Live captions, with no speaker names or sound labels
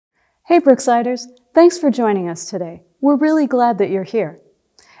Hey Brooksiders, thanks for joining us today. We're really glad that you're here.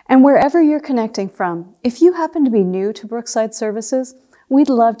 And wherever you're connecting from, if you happen to be new to Brookside Services, we'd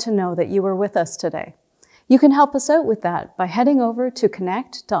love to know that you were with us today. You can help us out with that by heading over to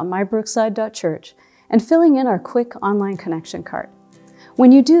connect.mybrookside.church and filling in our quick online connection card.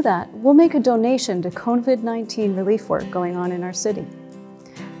 When you do that, we'll make a donation to COVID-19 relief work going on in our city.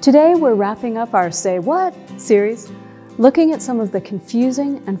 Today, we're wrapping up our Say What series, looking at some of the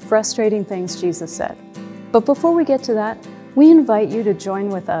confusing and frustrating things Jesus said. But before we get to that, we invite you to join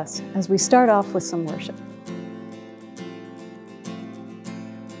with us as we start off with some worship.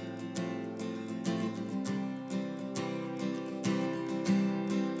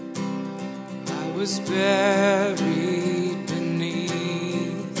 I was buried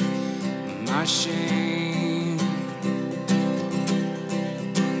beneath my shame.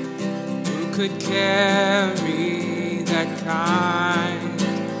 Who could carry that kind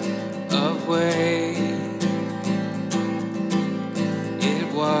of weight?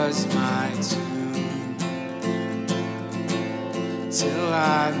 It was my tomb till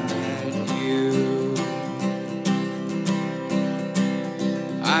I met you.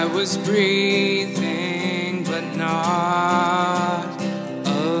 I was breathing but not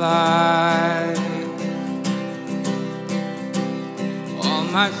alive. All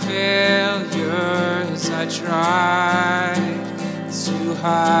my failures I tried to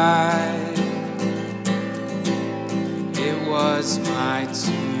hide. It was my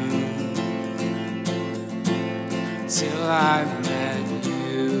tomb till I met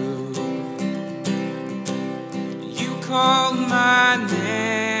you. You called my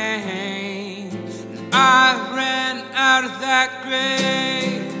name, and I ran out of that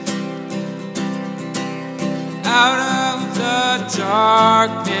grave, out of the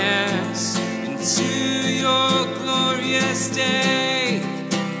darkness into your glorious day.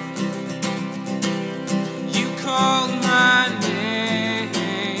 You called my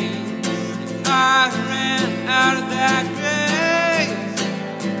name, and I ran out of that grave,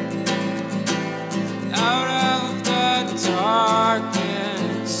 out of the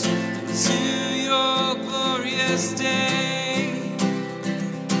darkness into your glorious day.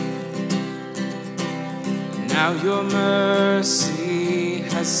 Now your mercy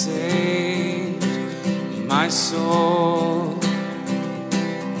has saved my soul.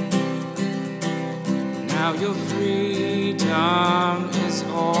 Now your freedom is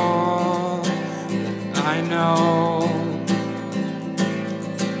all that I know.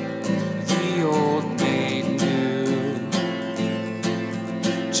 The old made new.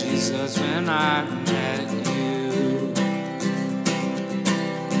 Jesus, when I met you,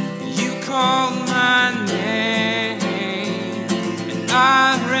 you called my name, and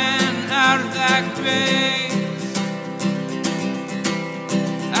I ran out of that grave,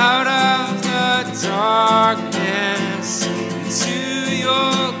 out of the darkness into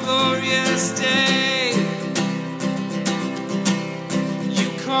your glorious day. You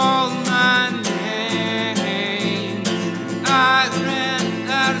called my name, and I ran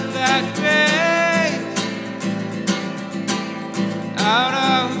out of that grave, out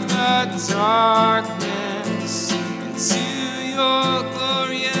of the darkness into your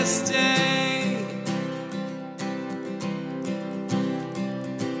glorious day.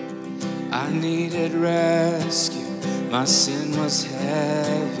 I needed rescue, my sin was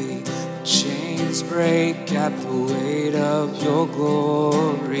heavy. Chains break at the weight of your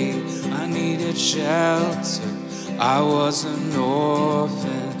glory. I needed shelter, I was an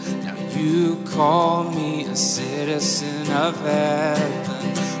orphan. Now you call me a citizen of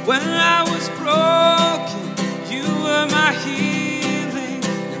heaven. When I was broken, you were my healing.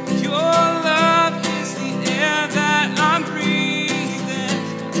 Now your love is the air that I'm breathing.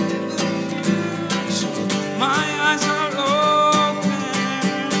 My eyes are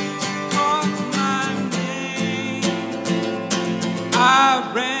open to call my name.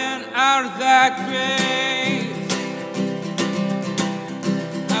 I ran out of that grave,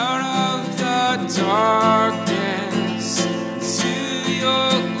 out of the darkness to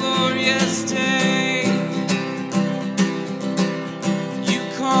your glorious day. You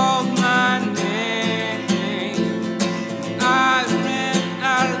called my name, I ran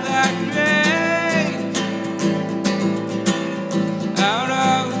out of that grave, out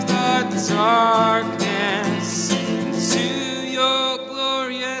of the darkness into your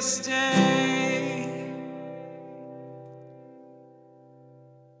glorious day.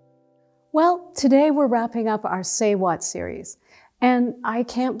 Well, today we're wrapping up our Say What series. And I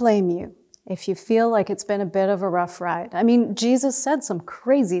can't blame you if you feel like it's been a bit of a rough ride. I mean, Jesus said some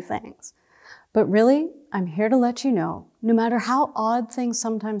crazy things. But really, I'm here to let you know no matter how odd things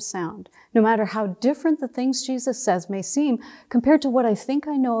sometimes sound, no matter how different the things Jesus says may seem compared to what I think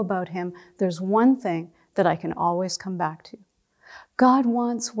I know about him, there's one thing that I can always come back to. God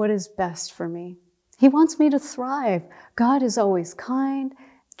wants what is best for me. He wants me to thrive. God is always kind,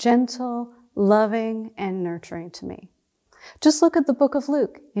 gentle, loving, and nurturing to me. Just look at the book of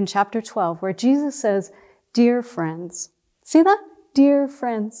Luke in chapter 12, where Jesus says, "Dear friends." See that? Dear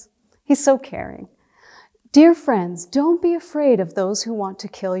friends. He's so caring. Dear friends, don't be afraid of those who want to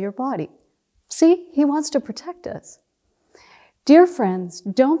kill your body. See, he wants to protect us. Dear friends,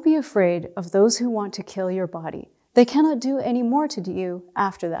 don't be afraid of those who want to kill your body. They cannot do any more to you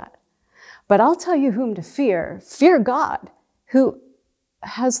after that. But I'll tell you whom to fear. Fear God, who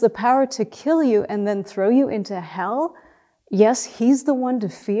has the power to kill you and then throw you into hell. Yes, he's the one to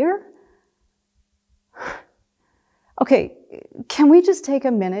fear. Okay, can we just take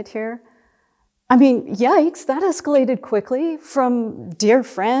a minute here? I mean, yikes, that escalated quickly from dear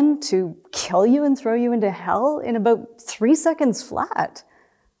friend to kill you and throw you into hell in about 3 seconds flat.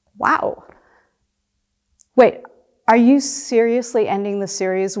 Wow. Wait, are you seriously ending the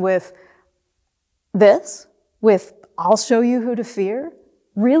series with this? With I'll show you who to fear?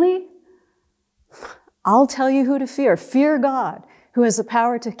 Really? I'll tell you who to fear. Fear God, who has the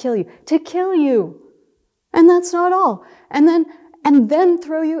power to kill you. To kill you. And that's not all. And then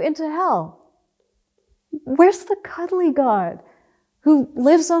throw you into hell. Where's the cuddly God who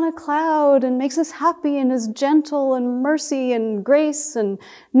lives on a cloud and makes us happy and is gentle and mercy and grace and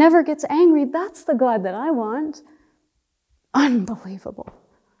never gets angry? That's the God that I want. Unbelievable.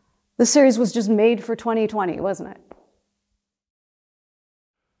 The series was just made for 2020, wasn't it?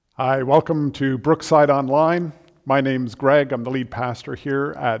 Hi, welcome to Brookside Online. My name's Greg. I'm the lead pastor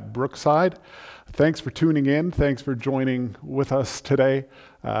here at Brookside. Thanks for tuning in. Thanks for joining with us today.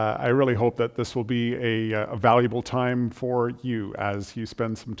 I really hope that this will be a valuable time for you as you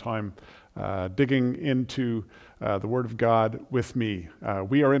spend some time digging into the Word of God with me.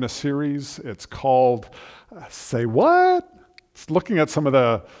 We are in a series. It's called Say What? It's looking at some of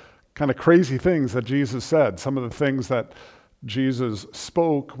the kind of crazy things that Jesus said, some of the things that Jesus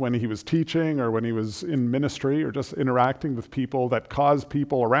spoke when he was teaching or when he was in ministry or just interacting with people that caused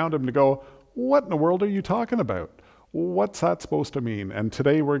people around him to go, what in the world are you talking about? What's that supposed to mean? And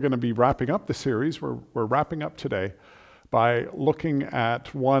today we're going to be wrapping up the series. We're wrapping up today by looking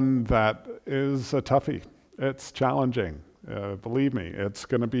at one that is a toughie. It's challenging. Believe me, it's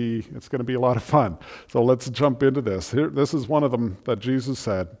going to be a lot of fun. So let's jump into this. This is one of them that Jesus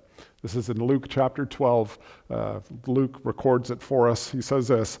said. This is in Luke chapter 12. Luke records it for us. He says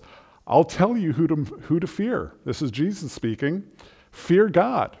this, "I'll tell you who to fear." This is Jesus speaking. "Fear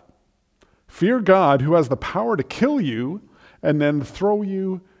God. Fear God, who has the power to kill you and then throw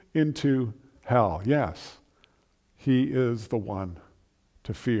you into hell." Yes, he is the one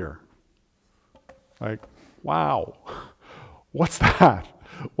to fear. Like, wow, what's that?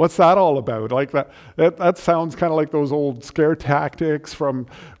 What's that all about? Like that sounds kind of like those old scare tactics from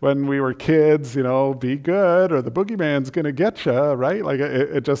when we were kids, you know, be good or the boogeyman's going to get you, right? Like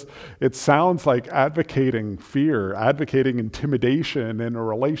it sounds like advocating fear, advocating intimidation in a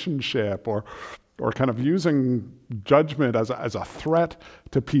relationship or kind of using judgment as a threat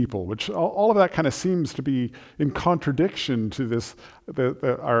to people, which all of that kind of seems to be in contradiction to this,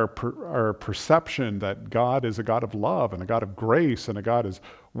 our perception that God is a God of love and a God of grace and a God is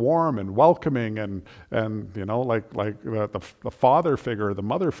warm and welcoming and you know, like the father figure, the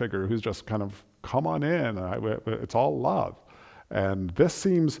mother figure who's just kind of come on in. It's all love. And this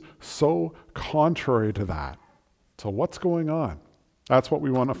seems so contrary to that. So what's going on? That's what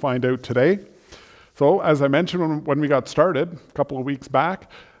we want to find out today. So as I mentioned when we got started a couple of weeks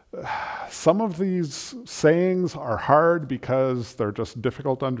back, some of these sayings are hard because they're just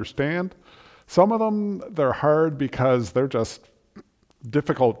difficult to understand. Some of them, they're hard because they're just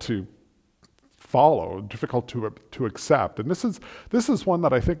difficult to follow, difficult to accept. And this is one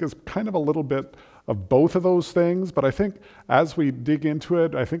that I think is kind of a little bit of both of those things, but I think as we dig into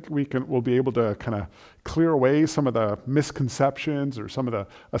it, I think we'll be able to kind of clear away some of the misconceptions or some of the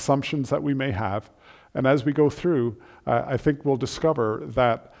assumptions that we may have. And as we go through, I think we'll discover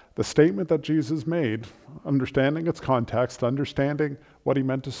that the statement that Jesus made, understanding its context, understanding what he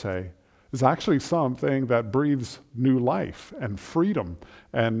meant to say, is actually something that breathes new life and freedom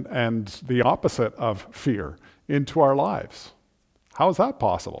and the opposite of fear into our lives. How is that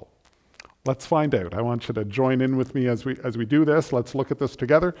possible? Let's find out. I want you to join in with me as we do this. Let's look at this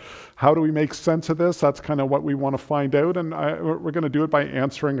together. How do we make sense of this? That's kind of what we want to find out. And we're going to do it by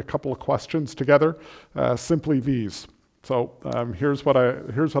answering a couple of questions together. Simply these. So here's what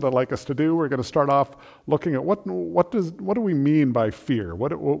I'd like us to do. We're going to start off looking at what do we mean by fear?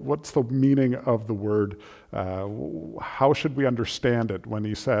 What's the meaning of the word? How should we understand it when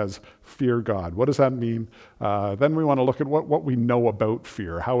he says fear God? What does that mean? Then we want to look at what we know about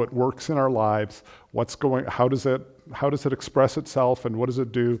fear, how it works in our lives, how does it express itself, and what does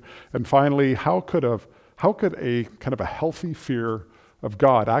it do? And finally, how could a kind of a healthy fear of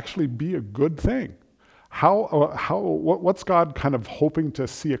God actually be a good thing? What's God kind of hoping to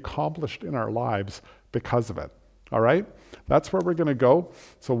see accomplished in our lives because of it? All right, that's where we're going to go.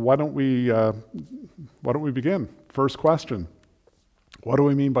 So why don't we begin? First question: what do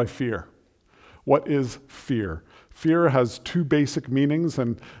we mean by fear? What is fear? Fear has two basic meanings,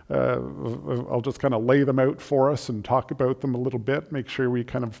 and I'll just kind of lay them out for us and talk about them a little bit. Make sure we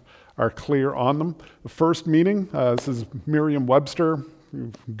kind of are clear on them. The first meaning, this is Merriam-Webster.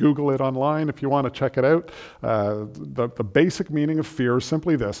 Google it online if you want to check it out. The basic meaning of fear is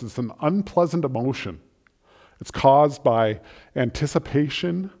simply this: it's an unpleasant emotion. It's caused by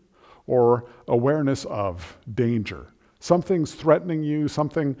anticipation or awareness of danger. Something's threatening you,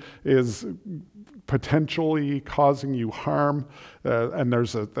 something is potentially causing you harm, and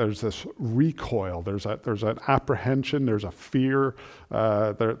there's this recoil, there's an apprehension, there's a fear.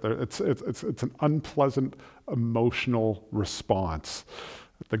 It's an unpleasant emotional response.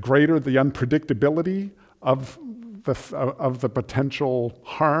 The greater the unpredictability of the potential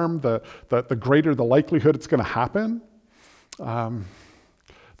harm, the greater the likelihood it's going to happen,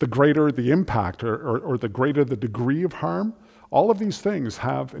 the greater the impact or the greater the degree of harm. All of these things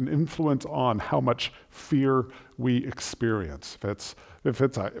have an influence on how much fear we experience. If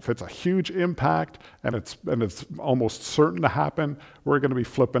it's a huge impact and it's almost certain to happen, we're going to be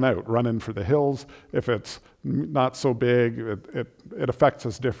flipping out, running for the hills. If it's not so big, it affects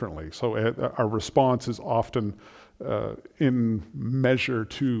us differently. So our response is often in measure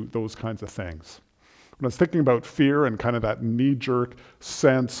to those kinds of things. When I was thinking about fear and kind of that knee-jerk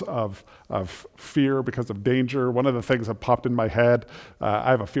sense of fear because of danger, one of the things that popped in my head,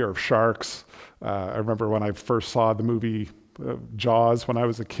 I have a fear of sharks. I remember when I first saw the movie Jaws when I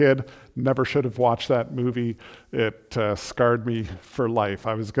was a kid. Never should have watched that movie. It scarred me for life.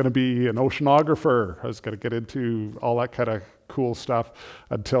 I was going to be an oceanographer. I was going to get into all that kind of cool stuff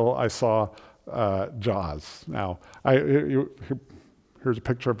until I saw Jaws. Now, here's a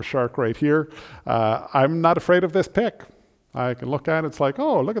picture of a shark right here. I'm not afraid of this pic. I can look at it, it's like,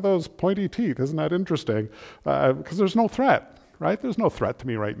 oh, look at those pointy teeth. Isn't that interesting? Because there's no threat, right? There's no threat to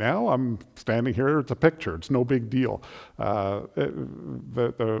me right now. I'm standing here, it's a picture, it's no big deal. The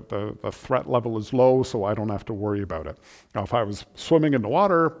threat level is low, so I don't have to worry about it. Now, if I was swimming in the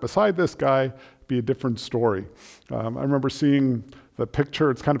water beside this guy, it'd be a different story. I remember seeing the picture,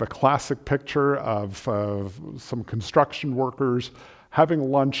 it's kind of a classic picture of some construction workers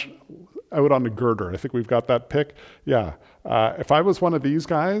having lunch out on the girder. I think we've got that pic. Yeah. If I was one of these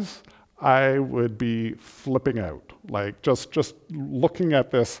guys, I would be flipping out. Like just looking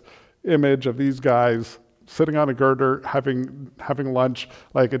at this image of these guys sitting on a girder, having lunch,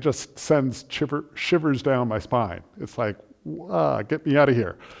 like it just sends shivers down my spine. It's like, get me out of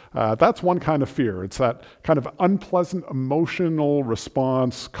here. That's one kind of fear. It's that kind of unpleasant emotional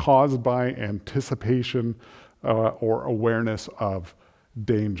response caused by anticipation or awareness of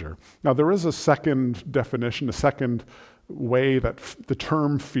danger. Now, there is a second definition, a second way that the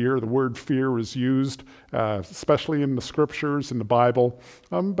term fear, the word fear, is used, especially in the scriptures, in the Bible,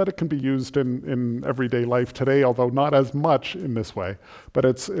 but it can be used in everyday life today, although not as much in this way. But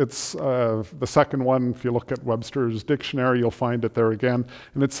it's the second one. If you look at Webster's dictionary, you'll find it there again,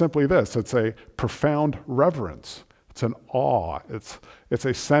 and it's simply this: it's a profound reverence. It's an awe. It's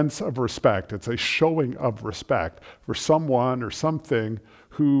a sense of respect. It's a showing of respect for someone or something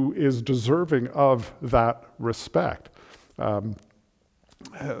who is deserving of that respect. I'm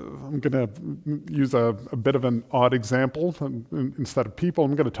going to use a bit of an odd example. Instead of people,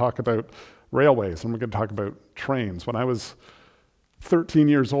 I'm going to talk about railways. I'm going to talk about trains. When I was 13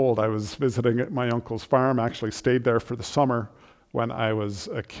 years old, I was visiting at my uncle's farm. I actually stayed there for the summer when I was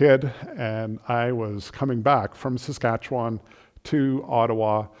a kid, and I was coming back from Saskatchewan to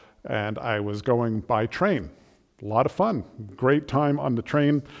Ottawa, and I was going by train. A lot of fun, great time on the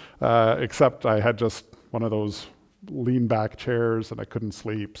train, except I had just one of those lean back chairs and I couldn't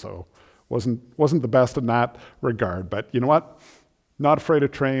sleep, so wasn't the best in that regard. But you know what? Not afraid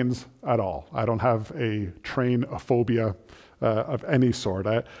of trains at all. I don't have a train-ophobia of any sort.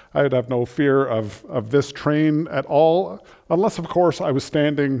 I'd have no fear of this train at all, unless of course I was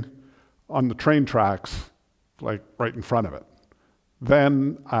standing on the train tracks, like right in front of it.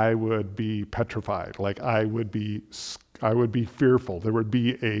 then I would be petrified. Like I would be fearful. There would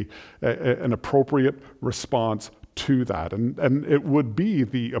be an appropriate response to that. And it would be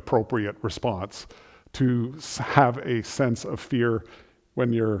the appropriate response to have a sense of fear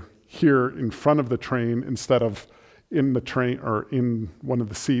when you're here in front of the train instead of in the train or in one of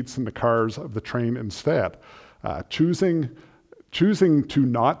the seats in the cars of the train instead. Choosing to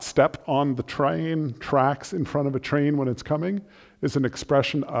not step on the train tracks in front of a train when it's coming is an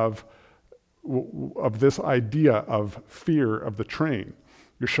expression of this idea of fear of the train.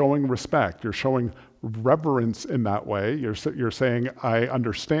 You're showing respect. You're showing reverence in that way. You're saying, I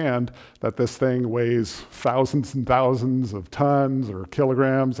understand that this thing weighs thousands and thousands of tons or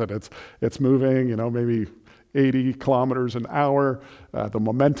kilograms, and it's moving, maybe 80 kilometers an hour. The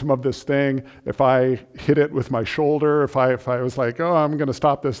momentum of this thing, if I hit it with my shoulder, if I was like, oh, I'm going to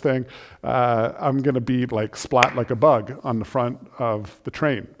stop this thing, I'm going to be like splat like a bug on the front of the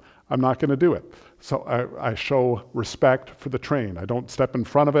train. I'm not going to do it. So I show respect for the train. I don't step in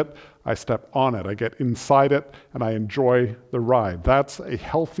front of it, I step on it. I get inside it and I enjoy the ride. That's a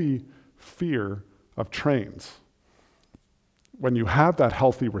healthy fear of trains. When you have that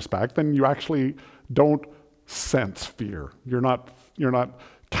healthy respect, then you actually don't sense fear. You're not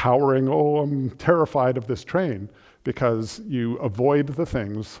cowering, oh, I'm terrified of this train, because you avoid the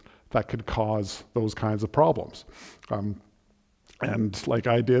things that could cause those kinds of problems. And like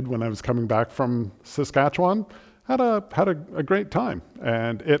I did when I was coming back from Saskatchewan, had a great time,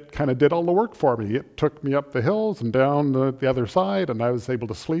 and it kind of did all the work for me. It took me up the hills and down the other side, and I was able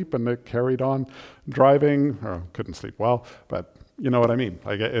to sleep, and it carried on driving. Or couldn't sleep well, but you know what I mean.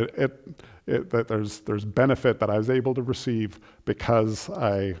 Like there's benefit that I was able to receive because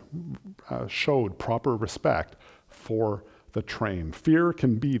I showed proper respect for the train. Fear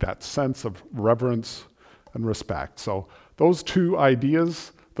can be that sense of reverence and respect. So those two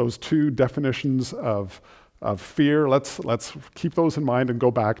ideas, those two definitions of fear, let's keep those in mind and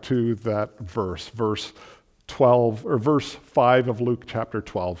go back to that verse 12 or verse 5 of Luke chapter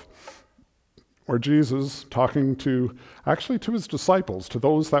 12, where Jesus, talking to his disciples, to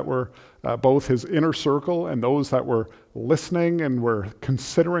those that were both his inner circle and those that were listening and were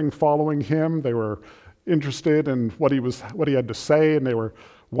considering following him. They were interested in what he had to say, and they were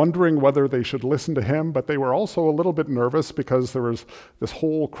wondering whether they should listen to him, but they were also a little bit nervous because there was this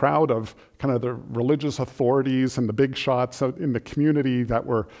whole crowd of kind of the religious authorities and the big shots in the community that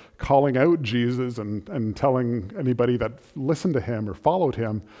were calling out Jesus and telling anybody that listened to him or followed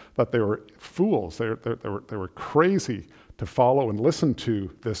him that they were fools. They were crazy to follow and listen to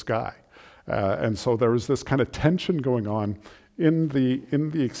this guy. And so there was this kind of tension going on in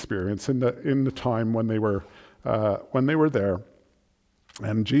the experience, in the time when they were there.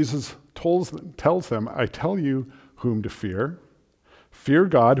 And Jesus tells them, I tell you whom to fear. Fear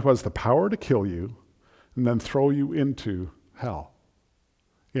God, who has the power to kill you and then throw you into hell.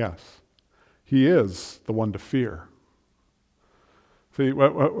 Yes, he is the one to fear. See,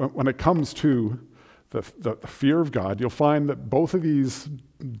 when it comes to the fear of God, you'll find that both of these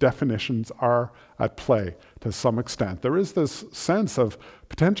definitions are at play to some extent. There is this sense of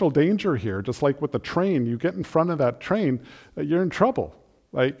potential danger here, just like with the train. You get in front of that train, you're in trouble.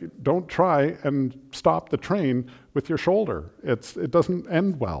 Like, don't try and stop the train with your shoulder. It doesn't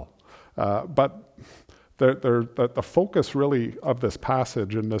end well. But the focus really of this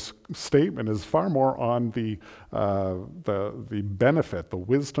passage and this statement is far more on the benefit, the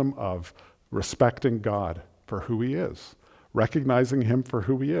wisdom of respecting God for who he is, recognizing him for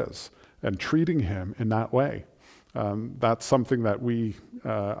who he is, and treating him in that way. That's something that we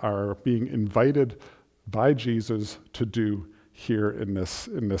are being invited by Jesus to do here in this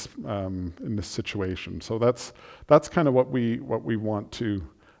situation. So that's kind of what we want to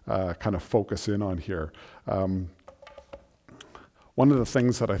kind of focus in on here. One of the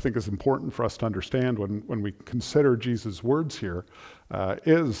things that I think is important for us to understand when we consider Jesus' words here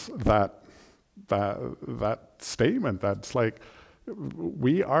is that statement that's like,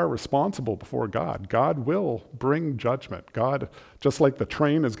 we are responsible before God. God will bring judgment. God, just like the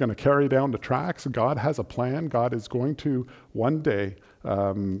train is going to carry down the tracks, God has a plan. God is going to one day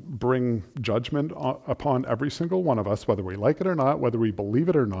bring judgment upon every single one of us, whether we like it or not, whether we believe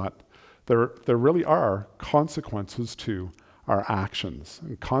it or not. There really are consequences to our actions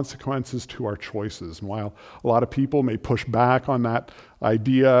and consequences to our choices. And while a lot of people may push back on that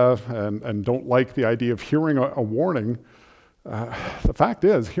idea and don't like the idea of hearing a warning, the fact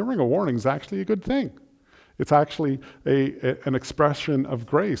is, hearing a warning is actually a good thing. It's actually an expression of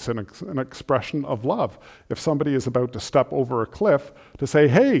grace and an expression of love. If somebody is about to step over a cliff, to say,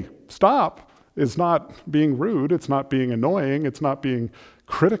 hey, stop, is not being rude, it's not being annoying, it's not being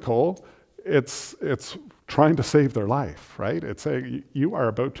critical, it's trying to save their life, right? It's saying, you are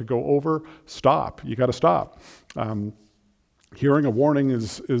about to go over, stop, you gotta stop. Hearing a warning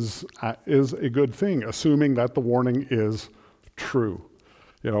is a good thing, assuming that the warning is true.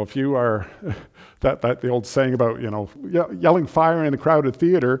 If you are, that the old saying about, yelling fire in a crowded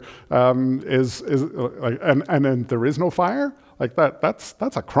theater and then there is no fire, like that's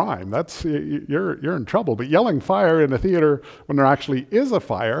a crime. You're in trouble. But yelling fire in a theater when there actually is a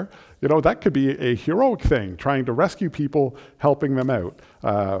fire, that could be a heroic thing, trying to rescue people, helping them out.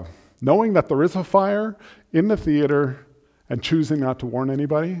 Knowing that there is a fire in the theater and choosing not to warn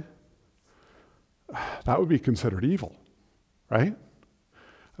anybody, that would be considered evil, right?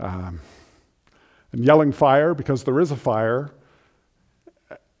 And yelling fire because there is a fire,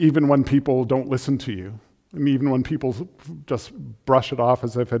 even when people don't listen to you, and even when people just brush it off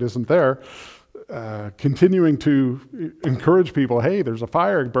as if it isn't there, continuing to encourage people, hey, there's a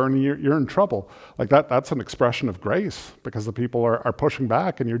fire burning, you're in trouble. Like that's an expression of grace because the people are pushing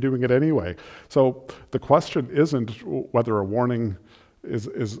back and you're doing it anyway. So the question isn't whether a warning is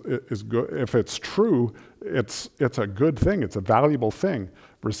good. If it's true, it's a good thing, it's a valuable thing,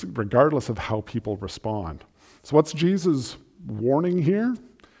 regardless of how people respond. So what's Jesus warning here?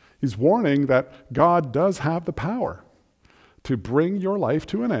 He's warning that God does have the power to bring your life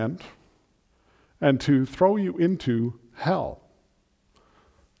to an end and to throw you into hell.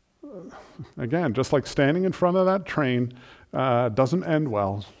 Again, just like standing in front of that train doesn't end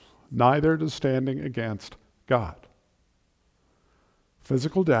well, neither does standing against God.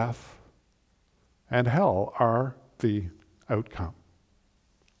 Physical death and hell are the outcome.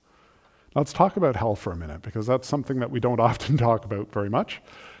 Let's talk about hell for a minute, because that's something that we don't often talk about very much.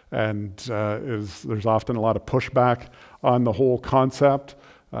 And there's often a lot of pushback on the whole concept,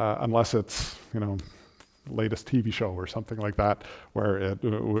 unless it's, latest TV show or something like that, where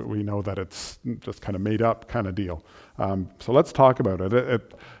we know that it's just kind of made up kind of deal. So let's talk about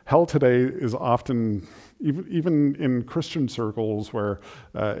it. Hell today is often, even in Christian circles where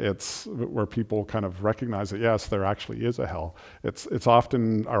where people kind of recognize that yes, there actually is a hell. It's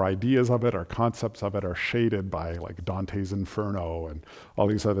often our ideas of it, our concepts of it are shaded by like Dante's Inferno and all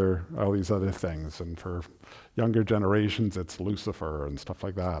these other things. And for younger generations, it's Lucifer and stuff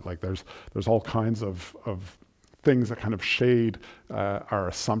like that. Like there's all kinds of things that kind of shade our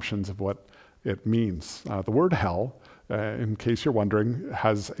assumptions of what it means. The word hell, in case you're wondering,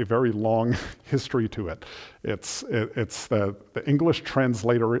 has a very long history to it. It's the English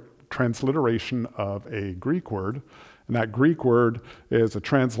transliteration of a Greek word, and that Greek word is a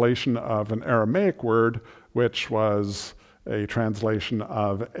translation of an Aramaic word, which was a translation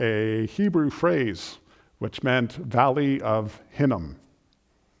of a Hebrew phrase, which meant Valley of Hinnom.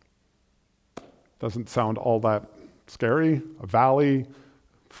 Doesn't sound all that scary. A valley,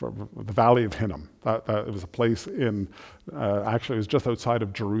 the Valley of Hinnom. It was a place in, actually it was just outside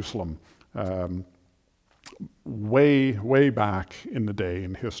of Jerusalem, way back in the day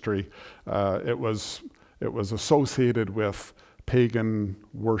in history. It was associated with pagan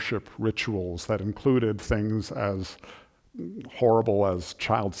worship rituals that included things as horrible as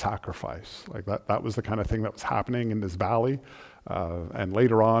child sacrifice. Like that was the kind of thing that was happening in this valley. And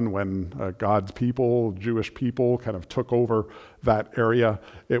later on, when God's people, Jewish people, kind of took over that area,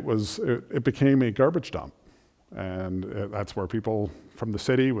 it became a garbage dump. And that's where people from the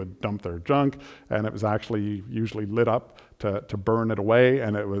city would dump their junk, and it was actually usually lit up to burn it away,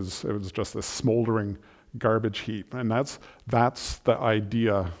 and it was just this smoldering garbage heap. And that's the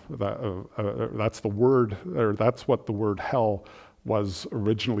idea, that's the word, or that's what the word hell was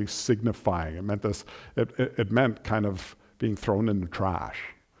originally signifying. It meant this, it meant kind of being thrown in the trash.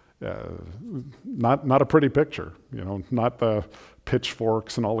 Not a pretty picture, not the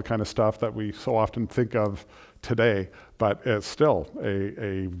pitchforks and all the kind of stuff that we so often think of today, but it's still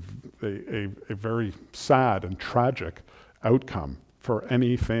a very sad and tragic outcome for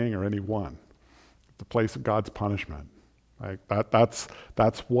anything or anyone. The place of God's punishment. Like that's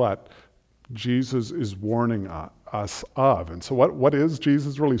what Jesus is warning us of. And so what is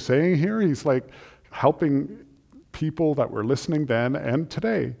Jesus really saying here? He's like helping people that were listening then and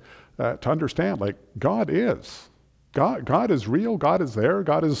today to understand, like, God is real, God is there,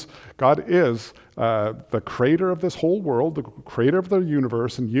 God is the creator of this whole world, the creator of the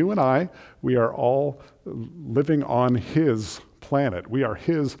universe, and you and I, we are all living on his planet. We are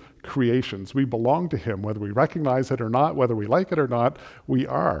his creations. We belong to him, whether we recognize it or not, whether we like it or not, we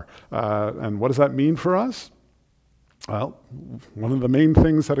are. And what does that mean for us? Well, one of the main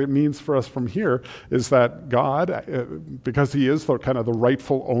things that it means for us from here is that God, because he is the kind of the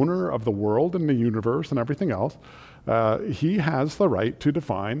rightful owner of the world and the universe and everything else, he has the right to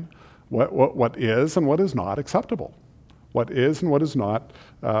define what is and what is not acceptable, what is and what is not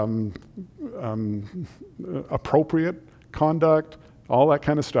appropriate conduct, all that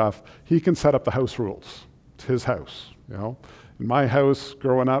kind of stuff. He can set up the house rules. It's his house, you know. In my house,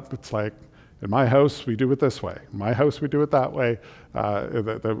 growing up, it's like, in my house, we do it this way. In my house, we do it that way.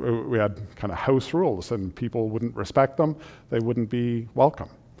 We had kind of house rules, and people wouldn't respect them. They wouldn't be welcome.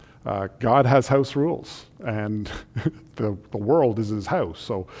 God has house rules, and the world is his house.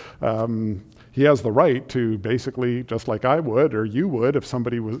 So he has the right to basically, just like I would or you would, if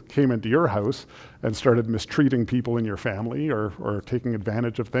somebody came into your house and started mistreating people in your family or taking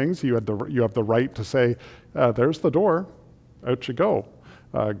advantage of things, you have the right to say, there's the door, out you go.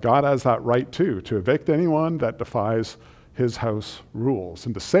 God has that right too, to evict anyone that defies his house rules.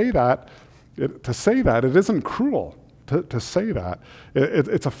 And to say that, it isn't cruel. To say that,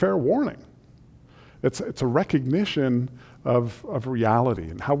 it's a fair warning. It's a recognition of reality,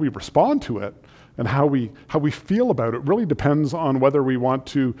 and how we respond to it and how we feel about it really depends on whether we want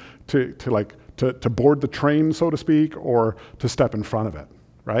to board the train, so to speak, or to step in front of it,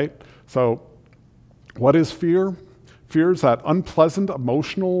 right? So what is fear? Fear is that unpleasant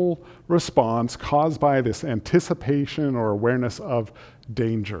emotional response caused by this anticipation or awareness of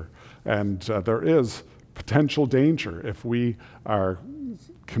danger. And there is potential danger if we are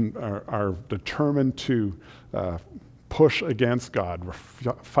determined to push against God,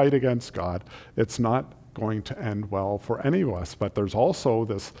 fight against God. It's not going to end well for any of us. But there's also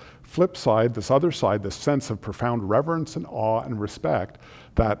this flip side, this other side, this sense of profound reverence and awe and respect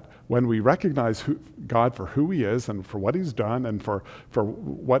that when we recognize God for who he is and for what he's done and for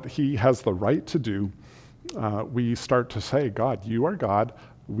what he has the right to do, we start to say, God, you are God.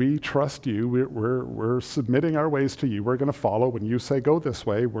 We trust you. We're submitting our ways to you. We're going to follow. When you say go this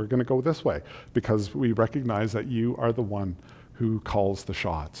way, we're going to go this way, because we recognize that you are the one who calls the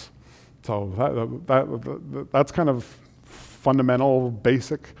shots. So that's kind of fundamental,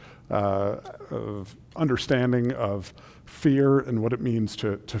 basic understanding of fear and what it means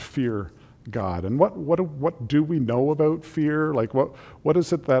to fear God. And what do we know about fear? Like what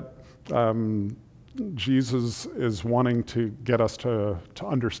is it that Jesus is wanting to get us to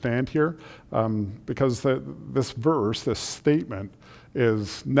understand here? Because this verse, this statement,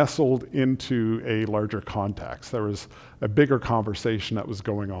 is nestled into a larger context. There was a bigger conversation that was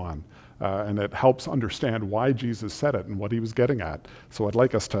going on. And it helps understand why Jesus said it and what he was getting at. So I'd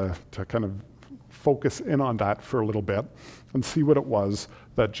like us to kind of focus in on that for a little bit and see what it was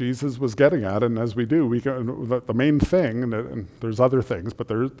that Jesus was getting at. And as we do, the main thing, and there's other things, but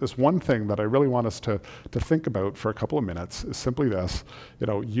there's this one thing that I really want us to think about for a couple of minutes is simply this.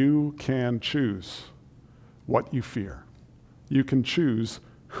 You can choose what you fear. You can choose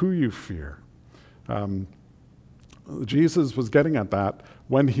who you fear. Jesus was getting at that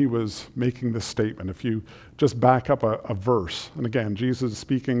when he was making this statement. If you just back up a verse, and again, Jesus is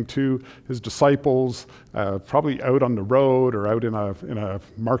speaking to his disciples, probably out on the road or out in a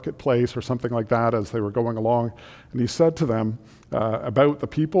marketplace or something like that as they were going along, and he said to them about the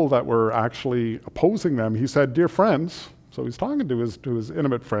people that were actually opposing them, he said, "Dear friends," so he's talking to his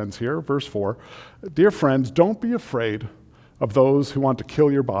intimate friends here, verse 4, "Dear friends, don't be afraid of those who want to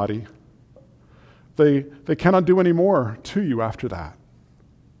kill your body. They cannot do any more to you after that."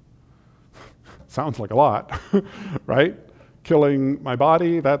 Sounds like a lot, right? Killing my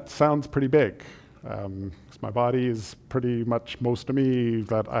body, that sounds pretty big. My body is pretty much most of me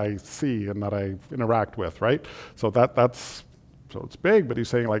that I see and that I interact with, right? So so it's big, but he's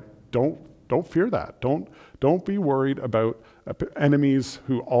saying, like, don't fear that. Don't be worried about enemies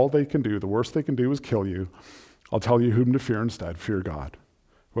who all they can do, the worst they can do is kill you. I'll tell you whom to fear instead. Fear God,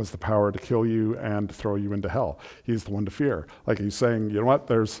 who has the power to kill you and to throw you into hell. He's the one to fear. Like he's saying, you know what,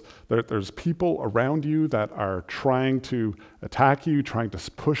 there's people around you that are trying to attack you, trying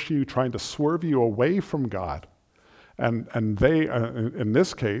to push you, trying to swerve you away from God. And they, in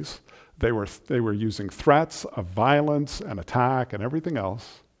this case, they were using threats of violence and attack and everything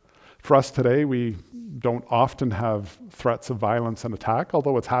else. For us today, we don't often have threats of violence and attack,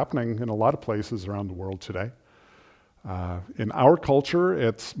 although it's happening in a lot of places around the world today. In our culture,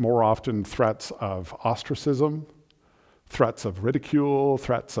 it's more often threats of ostracism, threats of ridicule,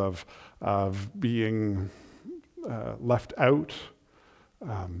 threats of being left out,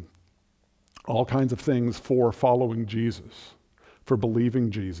 all kinds of things for following Jesus, for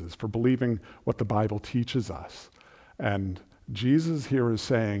believing what the Bible teaches us. And Jesus here is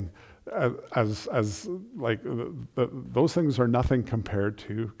saying, as like those things are nothing compared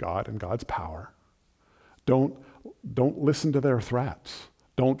to God and God's power. Don't listen to their threats.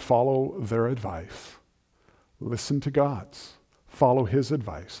 Don't follow their advice. Listen to God's. Follow his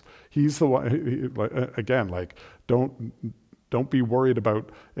advice. He's the one, again, like, don't be worried about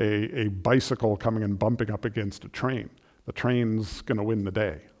a bicycle coming and bumping up against a train. The train's going to win the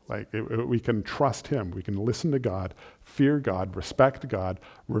day. Like, we can trust him. We can listen to God, fear God, respect God,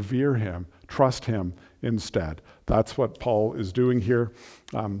 revere him, trust him instead. That's what Paul is doing here.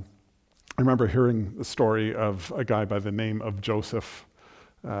 I remember hearing the story of a guy by the name of Joseph,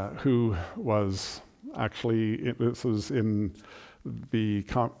 who was actually, this was in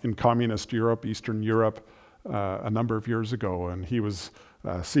communist Europe, Eastern Europe, a number of years ago, and he was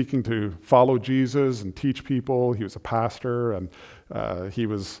seeking to follow Jesus and teach people. He was a pastor, and he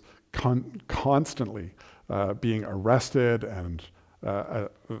was constantly being arrested and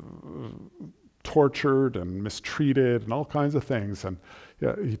tortured and mistreated and all kinds of things. And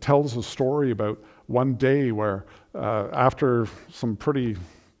he tells a story about one day where after some pretty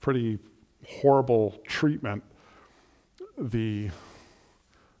horrible treatment, the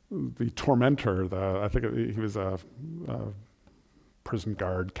tormentor, I think he was a prison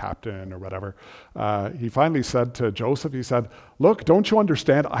guard captain or whatever, he finally said to Joseph, he said, "Look, don't you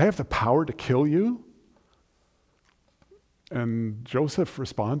understand? I have the power to kill you." And Joseph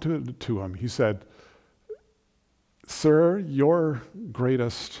responded to him. He said, "Sir, your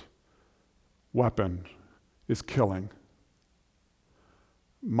greatest weapon is killing.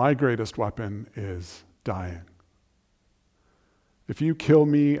 My greatest weapon is dying. If you kill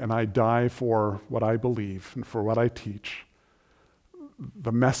me and I die for what I believe and for what I teach,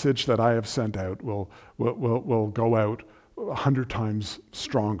 the message that I have sent out will go out 100 times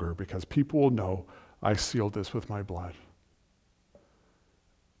stronger, because people will know I sealed this with my blood."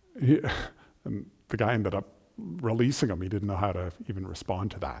 And the guy ended up releasing him. He didn't know how to even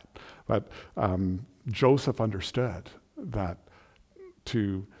respond to that. But Joseph understood that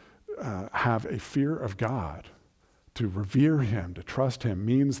to have a fear of God, to revere him, to trust him,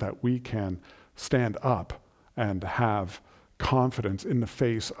 means that we can stand up and have confidence in the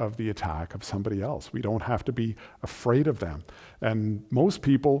face of the attack of somebody else. We don't have to be afraid of them. And most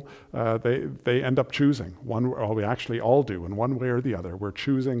people, they end up choosing we actually all do, in one way or the other. We're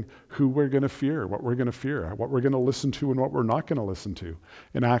choosing who we're going to fear, what we're going to fear, what we're going to listen to, and what we're not going to listen to.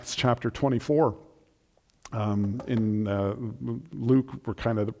 In Acts chapter 24, in Luke, we're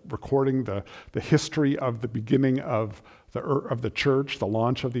kind of recording the history of the beginning of the church, the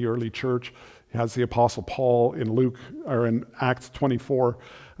launch of the early church. He has the Apostle Paul in Acts 24.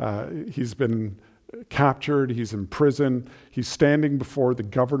 He's been captured, he's in prison, he's standing before the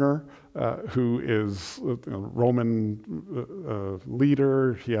governor, who is a Roman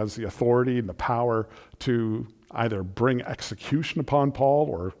leader. He has the authority and the power to either bring execution upon Paul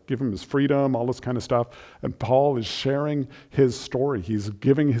or give him his freedom, all this kind of stuff. And Paul is sharing his story. He's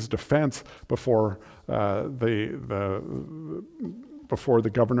giving his defense before before the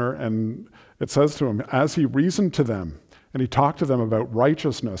governor, and it says to him, as he reasoned to them, and he talked to them about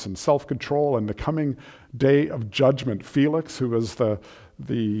righteousness and self-control and the coming day of judgment, Felix, who was the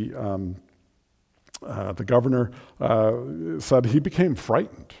governor, said he became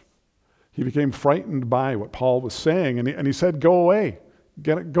frightened. He became frightened by what Paul was saying, and he said, "Go away.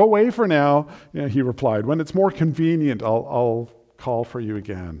 Go away for now." He replied, "When it's more convenient, I'll call for you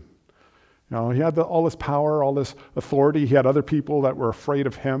again." He had all this power, all this authority. He had other people that were afraid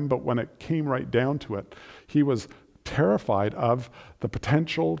of him, but when it came right down to it, he was terrified of the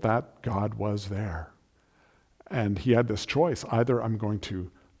potential that God was there. And he had this choice: either I'm going to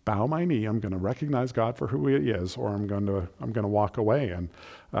bow my knee, I'm going to recognize God for who he is, or I'm going to walk away.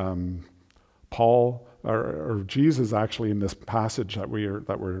 And Paul, or Jesus, actually, in this passage that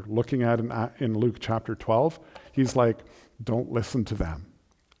we're looking at in Luke chapter 12, he's like, don't listen to them.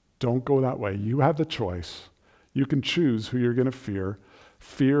 Don't go that way. You have the choice. You can choose who you're going to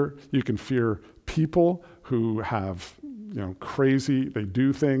fear. You can fear people who have, crazy, they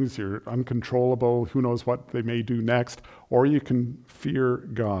do things, you're uncontrollable, who knows what they may do next. Or you can fear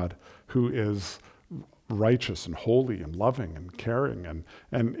God, who is righteous and holy and loving and caring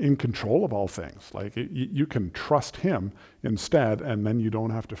and in control of all things. Like, you can trust him instead, and then you don't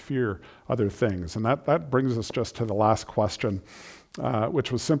have to fear other things. And that brings us just to the last question,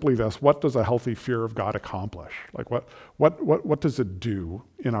 which was simply this: what does a healthy fear of God accomplish? Like, what does it do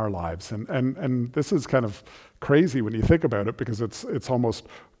in our lives? And this is kind of crazy when you think about it, because it's almost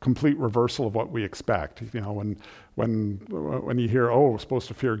complete reversal of what we expect. You know, when you hear, oh, we're supposed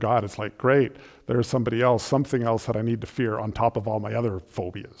to fear God, it's like, great, there's somebody else, something else that I need to fear on top of all my other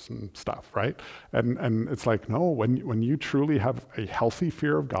phobias and stuff, right? And it's like, no, when you truly have a healthy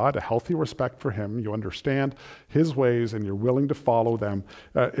fear of God, a healthy respect for him, you understand his ways and you're willing to follow them,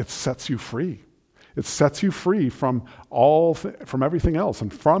 it sets you free. It sets you free from from everything else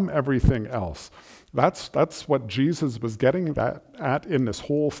and from everything else. That's what Jesus was getting at in this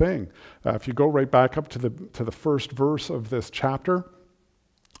whole thing. If you go right back up to the first verse of this chapter,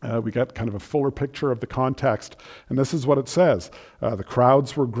 we get kind of a fuller picture of the context. And this is what it says. The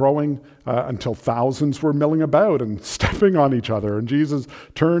crowds were growing until thousands were milling about and stepping on each other. And Jesus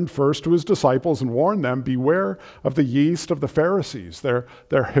turned first to his disciples and warned them, beware of the yeast of the Pharisees, their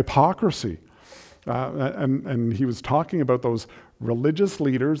hypocrisy. And he was talking about those religious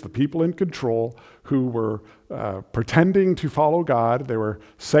leaders, the people in control, who were pretending to follow God. They were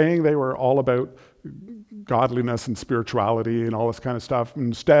saying they were all about godliness and spirituality and all this kind of stuff.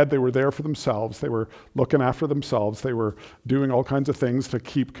 Instead, they were there for themselves. They were looking after themselves. They were doing all kinds of things to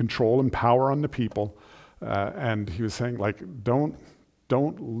keep control and power on the people. And he was saying, like, don't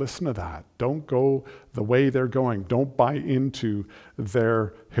listen to that. Don't go the way they're going. Don't buy into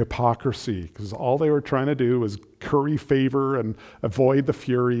their hypocrisy, because all they were trying to do was curry favor and avoid the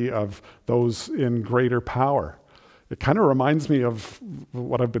fury of those in greater power. It kind of reminds me of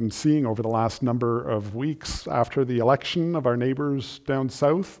what I've been seeing over the last number of weeks after the election of our neighbors down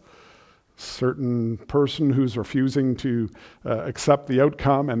south. Certain person who's refusing to accept the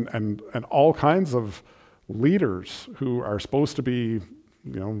outcome, and all kinds of leaders who are supposed to be,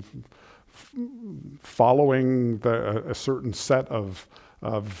 you know, following a certain set of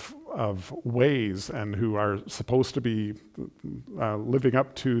ways, and who are supposed to be living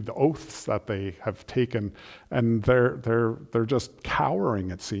up to the oaths that they have taken, and they're just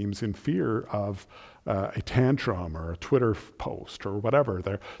cowering, it seems, in fear of a tantrum or a Twitter post or whatever.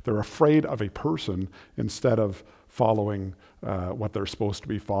 They're afraid of a person instead of following what they're supposed to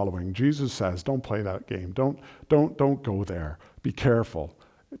be following. Jesus says, don't play that game. Don't go there. Be careful.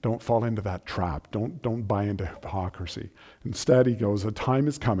 Don't fall into that trap. Don't buy into hypocrisy. Instead, he goes, a time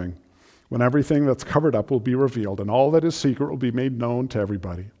is coming when everything that's covered up will be revealed, and all that is secret will be made known to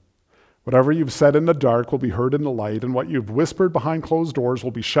everybody. Whatever you've said in the dark will be heard in the light, and what you've whispered behind closed doors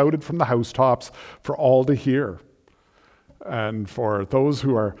will be shouted from the housetops for all to hear. And for those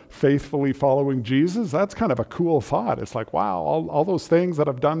who are faithfully following Jesus, that's kind of a cool thought. It's like, wow, all those things that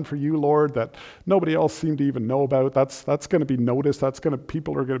I've done for you, Lord, that nobody else seemed to even know about, that's going to be noticed.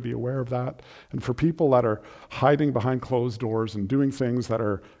 People are going to be aware of that. And for people that are hiding behind closed doors and doing things that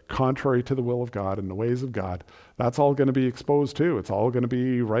are contrary to the will of God and the ways of God, that's all going to be exposed too. It's all going to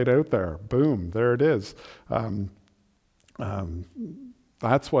be right out there. Boom, there it is.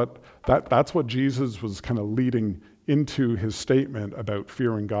 That's what Jesus was kind of leading into his statement about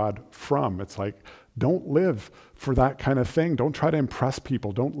fearing God from. It's like, don't live for that kind of thing. Don't try to impress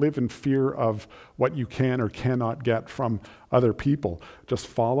people. Don't live in fear of what you can or cannot get from other people. Just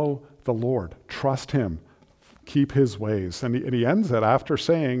follow the Lord. Trust him. Keep his ways. And he ends it after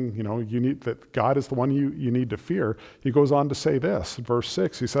saying, you know, that God is the one you need to fear. He goes on to say this, verse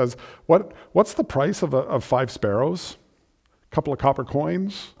 6. He says, what's the price of 5 sparrows? A couple of copper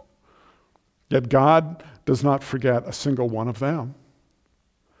coins? Yet God does not forget a single one of them.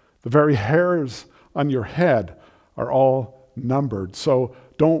 The very hairs on your head are all numbered, so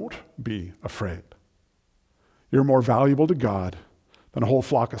don't be afraid. You're more valuable to God than a whole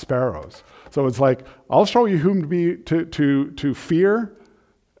flock of sparrows. So it's like, I'll show you whom to fear,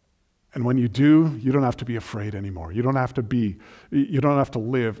 and when you do, you don't have to be afraid anymore. You don't have to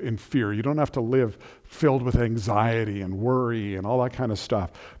live in fear. You don't have to live filled with anxiety and worry and all that kind of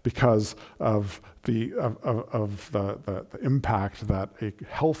stuff because of the impact that a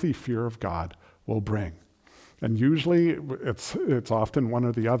healthy fear of God will bring. And usually it's often one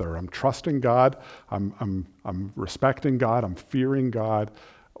or the other. I'm trusting God, I'm respecting God, I'm fearing God,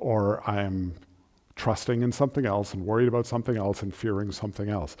 or I'm trusting in something else and worried about something else and fearing something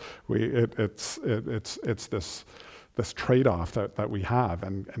else. It's this trade-off that we have,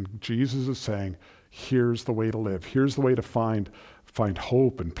 and Jesus is saying, here's the way to live. Here's the way to find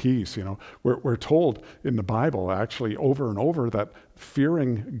hope and peace. You know, we're told in the Bible actually over and over that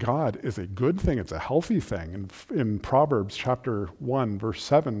fearing God is a good thing. It's a healthy thing. And in Proverbs chapter 1, verse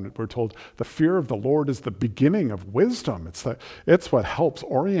 7, we're told the fear of the Lord is the beginning of wisdom. It's what helps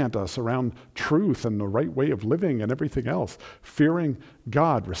orient us around truth and the right way of living and everything else. Fearing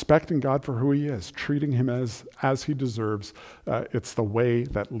God, respecting God for who he is, treating him as he deserves. It's the way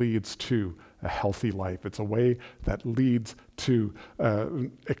that leads to a healthy life. It's a way that leads to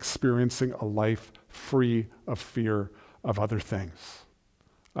experiencing a life free of fear of other things.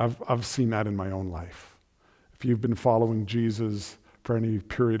 I've seen that in my own life. If you've been following Jesus for any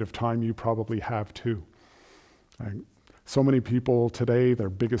period of time, you probably have too. So many people today, their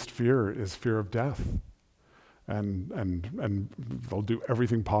biggest fear is fear of death. And they'll do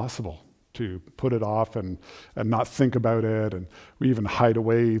everything possible to put it off and not think about it. And we even hide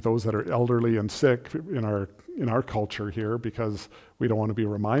away those that are elderly and sick in our culture here because we don't want to be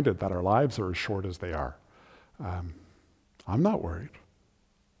reminded that our lives are as short as they are. I'm not worried.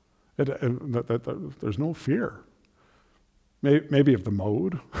 There's no fear. Maybe of the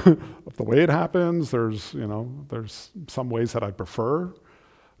mode, of the way it happens. There's some ways that I prefer,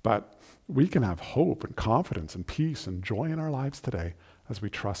 but we can have hope and confidence and peace and joy in our lives today as we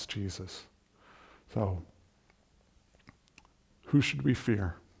trust Jesus. So, who should we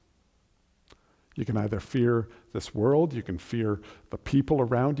fear? You can either fear this world, you can fear the people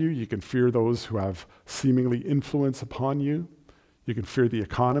around you, you can fear those who have seemingly influence upon you. You can fear the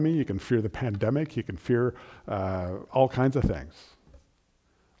economy, you can fear the pandemic, you can fear all kinds of things.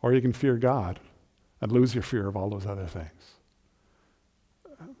 Or you can fear God and lose your fear of all those other things.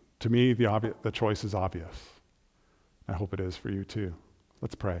 To me, the choice is obvious. I hope it is for you too.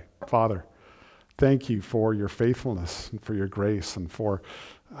 Let's pray. Father, thank you for your faithfulness and for your grace and for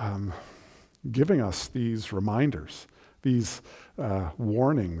giving us these reminders, these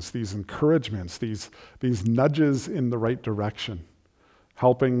warnings, these encouragements, these nudges in the right direction,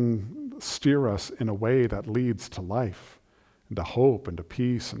 helping steer us in a way that leads to life and to hope and to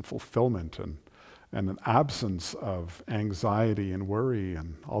peace and fulfillment and an absence of anxiety and worry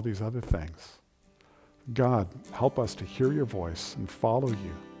and all these other things. God, help us to hear your voice and follow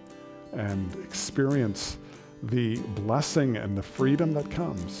you and experience the blessing and the freedom that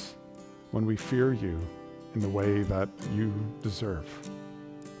comes when we fear you in the way that you deserve.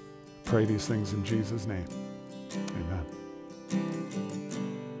 Pray these things in Jesus' name. Amen.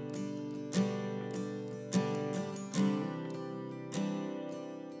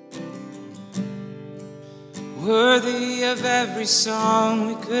 Worthy of every song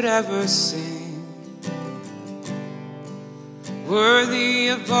we could ever sing, worthy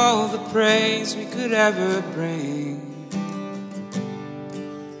of all the praise we could ever bring,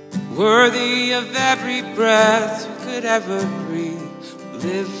 worthy of every breath we could ever breathe,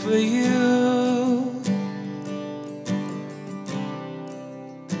 live for you.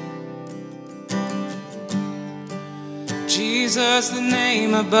 Jesus, the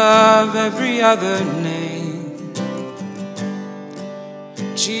name above every other name.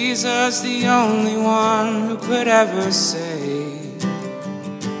 Jesus, the only one who could ever save.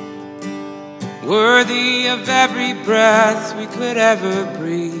 Worthy of every breath we could ever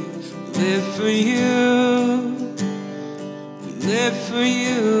breathe. Live for you. Live for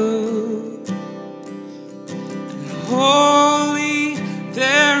you. And holy,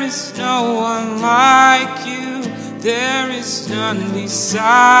 there is no one like you. There is none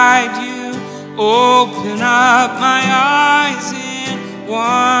beside you. Open up my eyes in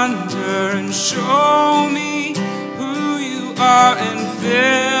wonder and show me who you are and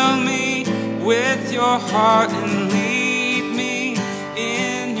fill me with your heart and lead me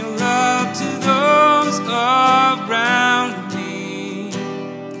in your love to those around me.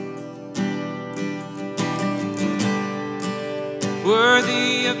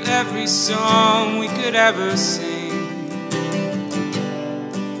 Worthy of every song we could ever sing,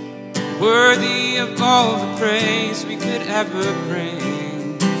 worthy of all the praise we could ever bring,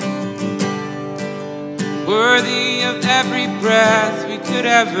 worthy of every breath we could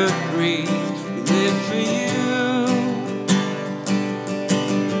ever breathe. We live for you.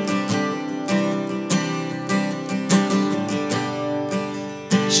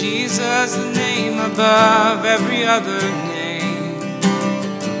 Jesus, the name above every other name.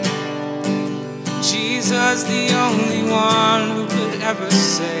 Jesus, the only one who could ever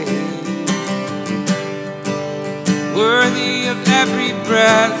save. Worthy of every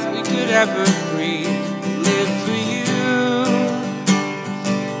breath we could ever breathe. We live for you.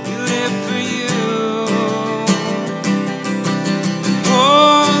 We live for you.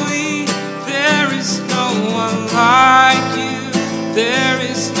 Holy, there is no one like you. There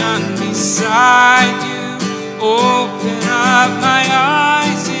is none beside you. Open up my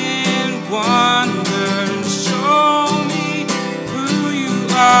eyes in wonder and show me who you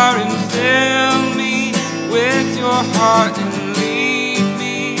are and fill me with your heart and lead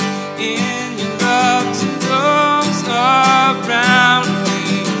me in your love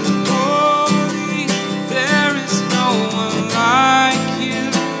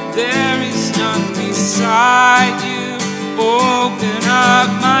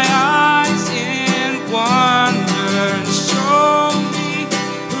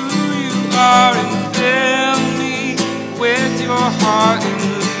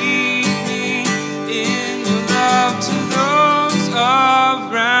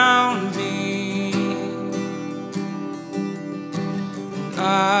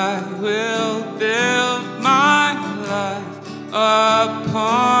I will build my life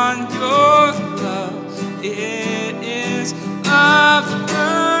upon your love. It is a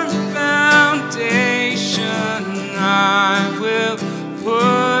firm foundation. I will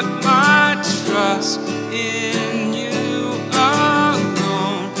put my trust in you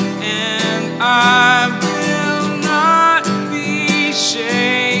alone, and I will not be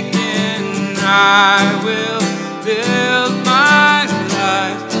shaken. I will build my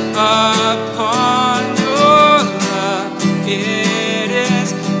life upon your love. It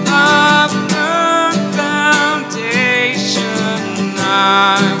is a firm foundation.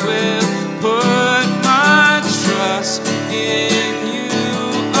 I will put my trust in you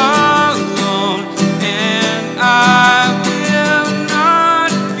alone, and I will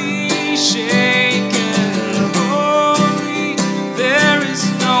not be shaken. Holy, there is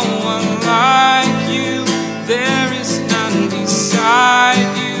no one like you. There is none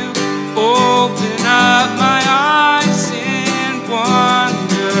beside you. Open up my eyes in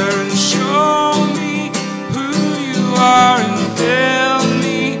wonder and show me who you are, and fill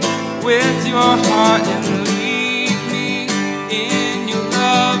me with your heart and lead me in your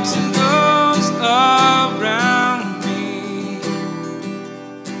love to those around me.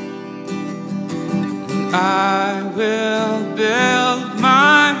 And I will build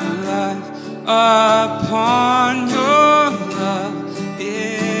my life upon your love.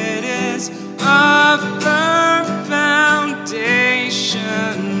 It is a firm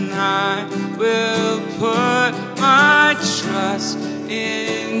foundation. I will put my trust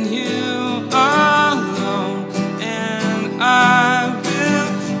in you alone, and I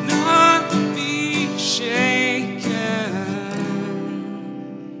will not be shaken.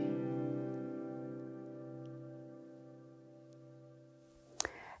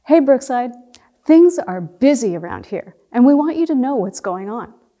 Hey Brookside, things are busy around here, and we want you to know what's going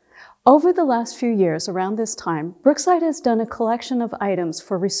on. Over the last few years around this time, Brookside has done a collection of items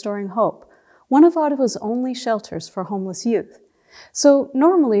for Restoring Hope, one of Ottawa's only shelters for homeless youth. So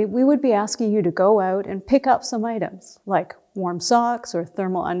normally we would be asking you to go out and pick up some items, like warm socks or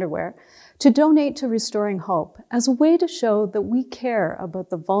thermal underwear, to donate to Restoring Hope as a way to show that we care about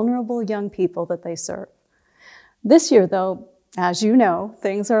the vulnerable young people that they serve. This year, though, as you know,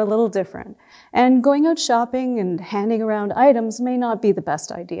 things are a little different, and going out shopping and handing around items may not be the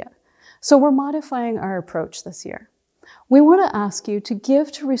best idea. So we're modifying our approach this year. We want to ask you to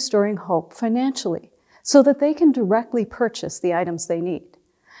give to Restoring Hope financially so that they can directly purchase the items they need.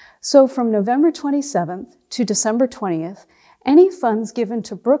 So from November 27th to December 20th, any funds given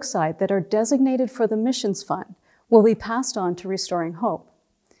to Brookside that are designated for the Missions Fund will be passed on to Restoring Hope.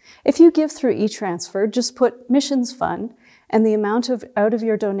 If you give through e-transfer, just put Missions Fund and the amount out of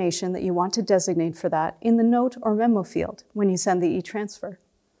your donation that you want to designate for that in the note or memo field when you send the e-transfer.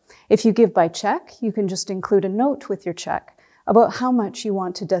 If you give by check, you can just include a note with your check about how much you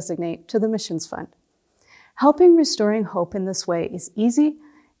want to designate to the Missions Fund. Helping Restoring Hope in this way is easy,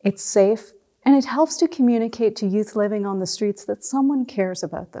 it's safe, and it helps to communicate to youth living on the streets that someone cares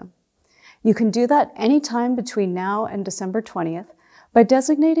about them. You can do that anytime between now and December 20th by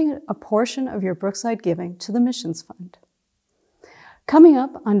designating a portion of your Brookside giving to the Missions Fund. Coming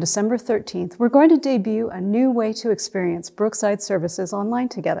up on December 13th, we're going to debut a new way to experience Brookside services online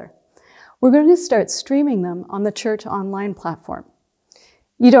together. We're going to start streaming them on the church online platform.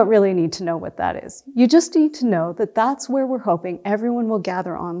 You don't really need to know what that is. You just need to know that that's where we're hoping everyone will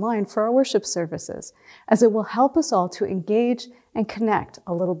gather online for our worship services, as it will help us all to engage and connect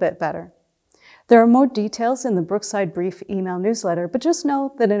a little bit better. There are more details in the Brookside Brief email newsletter, but just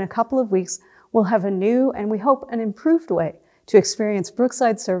know that in a couple of weeks, we'll have a new and we hope an improved way to experience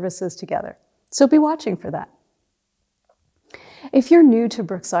Brookside services together. So be watching for that. If you're new to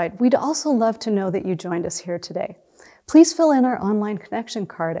Brookside, we'd also love to know that you joined us here today. Please fill in our online connection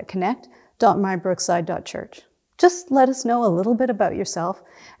card at connect.mybrookside.church. Just let us know a little bit about yourself,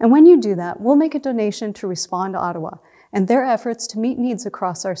 and when you do that, we'll make a donation to Respond Ottawa and their efforts to meet needs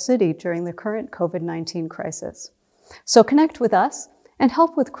across our city during the current COVID-19 crisis. So connect with us and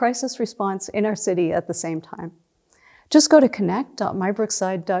help with crisis response in our city at the same time. Just go to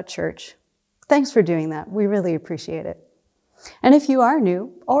connect.mybrookside.church. Thanks for doing that. We really appreciate it. And if you are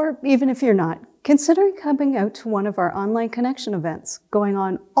new, or even if you're not, consider coming out to one of our online connection events going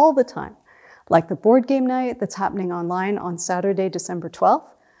on all the time, like the board game night that's happening online on Saturday, December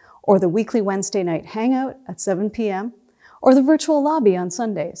 12th, or the weekly Wednesday night hangout at 7 p.m., or the virtual lobby on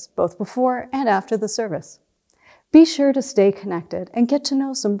Sundays, both before and after the service. Be sure to stay connected and get to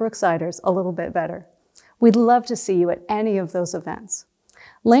know some Brooksiders a little bit better. We'd love to see you at any of those events.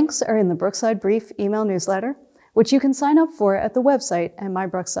 Links are in the Brookside Brief email newsletter, which you can sign up for at the website at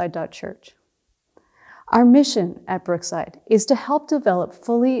mybrookside.church. Our mission at Brookside is to help develop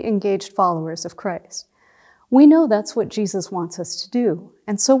fully engaged followers of Christ. We know that's what Jesus wants us to do,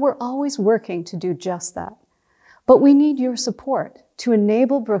 and so we're always working to do just that. But we need your support to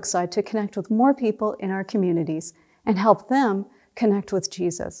enable Brookside to connect with more people in our communities and help them connect with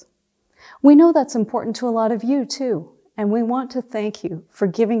Jesus. We know that's important to a lot of you too, and we want to thank you for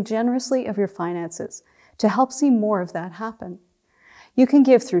giving generously of your finances to help see more of that happen. You can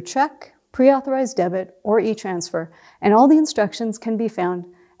give through check, pre-authorized debit, or e-transfer, and all the instructions can be found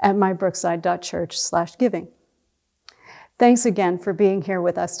at mybrookside.church/giving. Thanks again for being here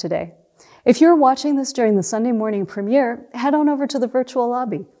with us today. If you're watching this during the Sunday morning premiere, head on over to the virtual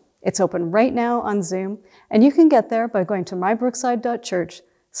lobby. It's open right now on Zoom, and you can get there by going to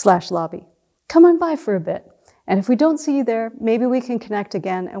mybrookside.church/lobby. Come on by for a bit, and if we don't see you there, maybe we can connect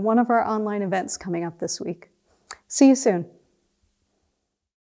again at one of our online events coming up this week. See you soon.